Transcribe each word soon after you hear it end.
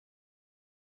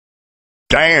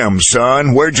Damn,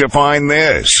 son, where'd you find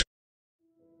this?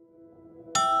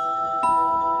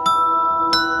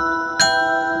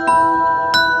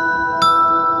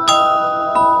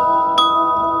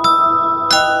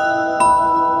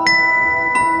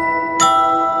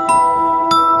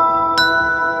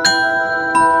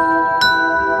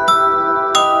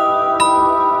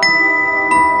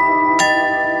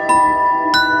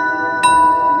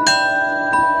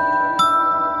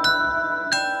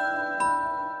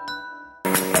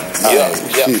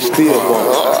 Still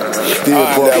bump. Still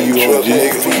bump you on G.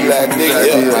 Still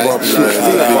bump shit.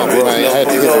 Still bump, bro. I had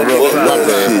to hit a rough drop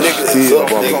that. Still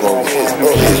bump, bro.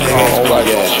 Oh my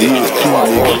God. These two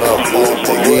niggas.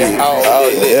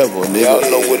 Ever, nigga.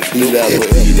 Be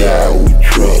loud, we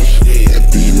trust.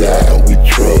 Be loud, we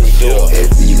trust.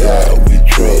 Be loud, we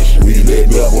trust. We let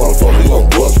the motherfucker go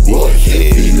bust. Be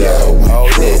loud, we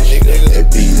trust.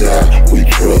 Be loud, we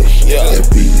trust.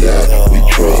 Be loud, we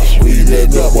trust. We let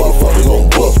the motherfucker go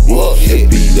bust. Be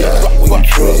loud, we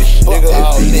trust. Be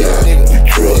loud, we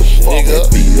trust.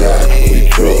 Be loud, we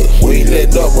trust. We let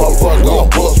the motherfucker go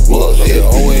bust. Be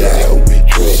loud, we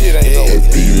trust.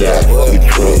 Be loud, we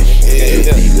trust.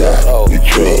 Be loud, we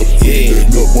trust. We let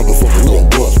the motherfucker go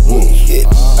bust.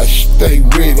 I stay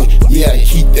ready, yeah, I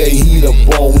keep that heat up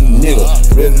on nigga.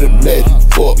 Ready to blast you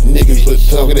fuck niggas, but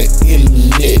talking that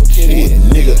internet shit.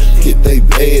 Nigga, get they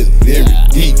ass very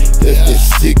deep, that's that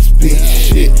 6-piece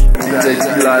shit.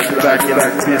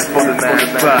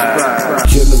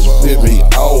 Killers with me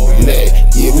all black,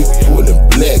 yeah, we pullin'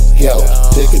 black out.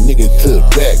 Take a nigga to the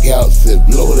back house and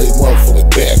blow they motherfucker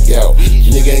back out.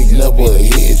 Nigga ain't never a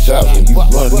headshot when you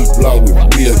run these blocks with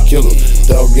real killers.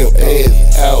 Dog your ass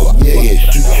out, yeah,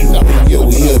 shoot you in your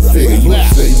ear figure. You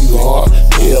say you hard,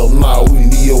 hell nah,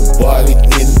 we need your body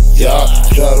in the yard.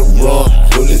 Try to run,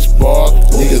 bullet spark,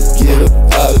 niggas get up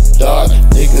out of dodge.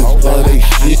 Niggas run they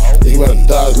shit, they about to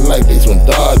dodge like they some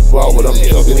dodgeball. But I'm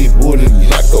chucking these bullets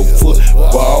like a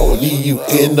football. Leave you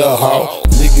in the hall,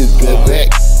 niggas been back.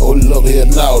 Hold up here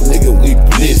now, nigga, we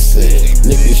blissing.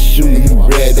 Niggas shooting you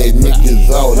red, they niggas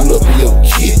all up in your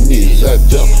kidneys. I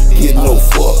don't get no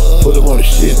fuck, put him on the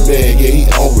shit bag, yeah, he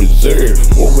on reserve.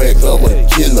 Womacc, I'm a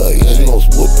killer, he gon'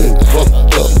 whoopin'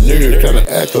 fucked up nerd, tryna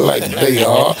act like they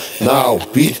are. Now,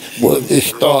 bitch, what this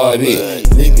started?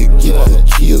 Nigga, get the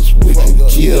kill switch and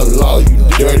kill all you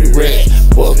dirty rats.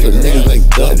 Buster niggas ain't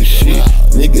done the shit.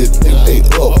 Niggas think they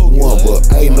up one, but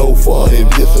ain't no fun, it's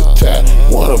just a tie.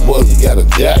 One of us gotta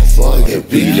die, son. And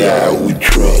be loud, we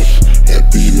trust. And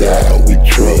be loud, we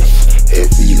trust.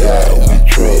 And be loud, we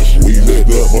trust. We let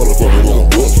that motherfucker go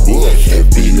bust. And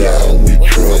be loud, we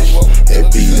trust.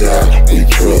 And be loud, we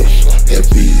trust. And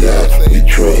be loud, we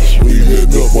trust. We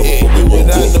let that motherfucker go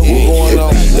bust.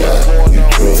 And be loud, we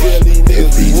trust.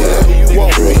 And be loud, we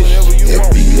trust. And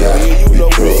be loud, we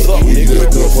trust. We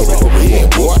let that motherfucker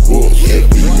go bust. And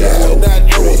be loud, we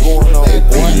trust. And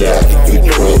be loud, we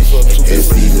trust. And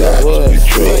be loud, we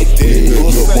trust. We let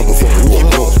that motherfucker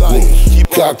go bust.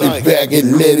 Cock it back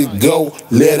and let it go.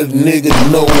 Let a nigga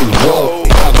know it's wrong.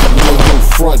 I can know your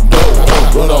front door.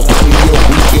 Run off to your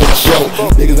weekend show.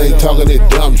 Niggas ain't talking that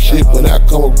dumb shit. When I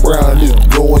come around, it's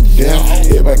going down.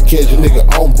 If I catch a nigga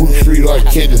on Bruce Street or I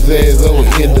catch his ass over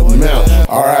in the mount,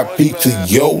 R.I.P. to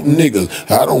yo niggas.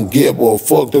 I don't give a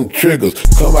fuck them triggers.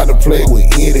 Come out to play with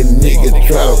any nigga.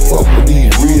 Try to fuck with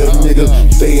these real niggas.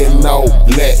 Staying all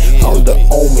black. I'm the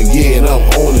Omen, yeah, and I'm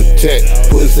on attack.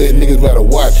 Pussy niggas better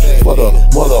watch for the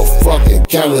motherfucking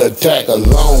counter-attack. Cause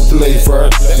I don't play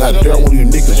first. Not there when you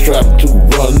niggas try to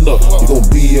run up. You gon'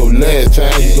 be your last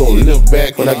time. You gon' limp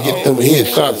back when I get them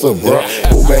headshots up, bro.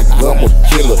 Womacc, I'm a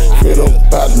killer. Straight up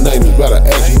about the name. You better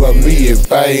ask you about me.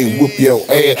 If I ain't whoop your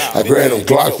ass, I grab them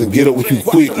Glocks and get up with you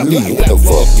quickly. What the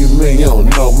fuck you mean? You don't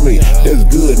know me. That's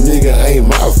good, nigga. Ain't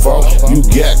my fault. You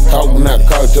got caught when I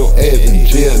caught your ass in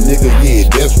jail, nigga. Yeah,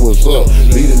 that's what's up.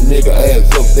 Beat a nigga ass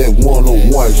up that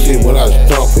one-on-one shit when I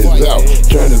stomp his out.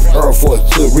 Turn his Air Force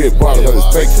to a red bottle cause his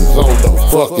face is on the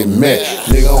fucking mat.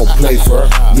 Nigga, I don't play for her.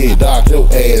 Yeah, dodge your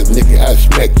ass, nigga. I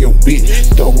smack your bitch.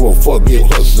 Don't give a fuck, give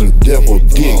her some devil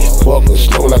dick. Fuck her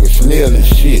slow like a snail and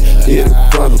shit. Hit in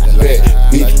front of the back.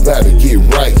 Bitch, about to get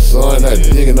right, son. I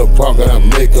dig in the pocket, I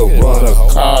make her run a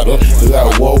Carter. Cause I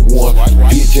want one.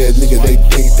 Bitch ass niggas, they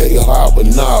think they hard, but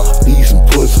nah. These some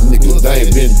pussy niggas, they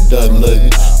ain't been done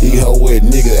nothing. These hoe ass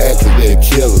niggas acting they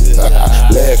killers.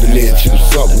 Laughing at you,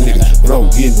 something nigga. But I'm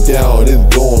getting down,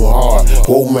 it's going hard.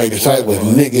 Womacc the type of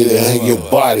nigga that hang your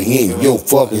body in your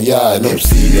fucking yard. And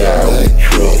be loud, we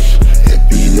trust. And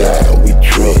be loud, we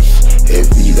trust. And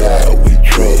be loud, we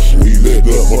trust. We let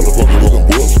that motherfucker go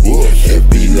bust. And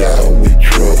be loud, we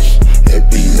trust. And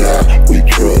be loud, we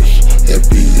trust. And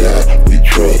be loud, we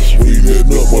trust. We let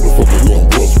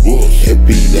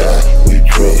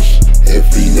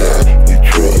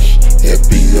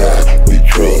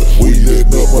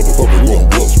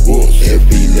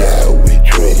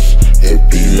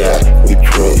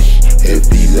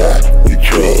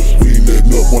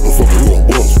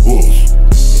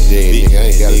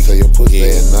ain't gotta say your pussy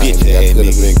ass name. I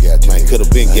could've been got you. Could've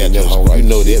been got you. You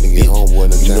know that bitch.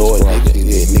 You know it, nigga.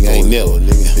 Yeah, nigga ain't never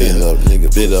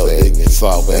bit up, nigga.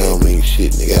 Soft, I don't mean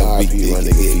shit, nigga.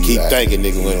 Keep thinking,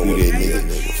 nigga, when I do that,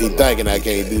 nigga. Keep thinking I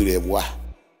can't do that, boy.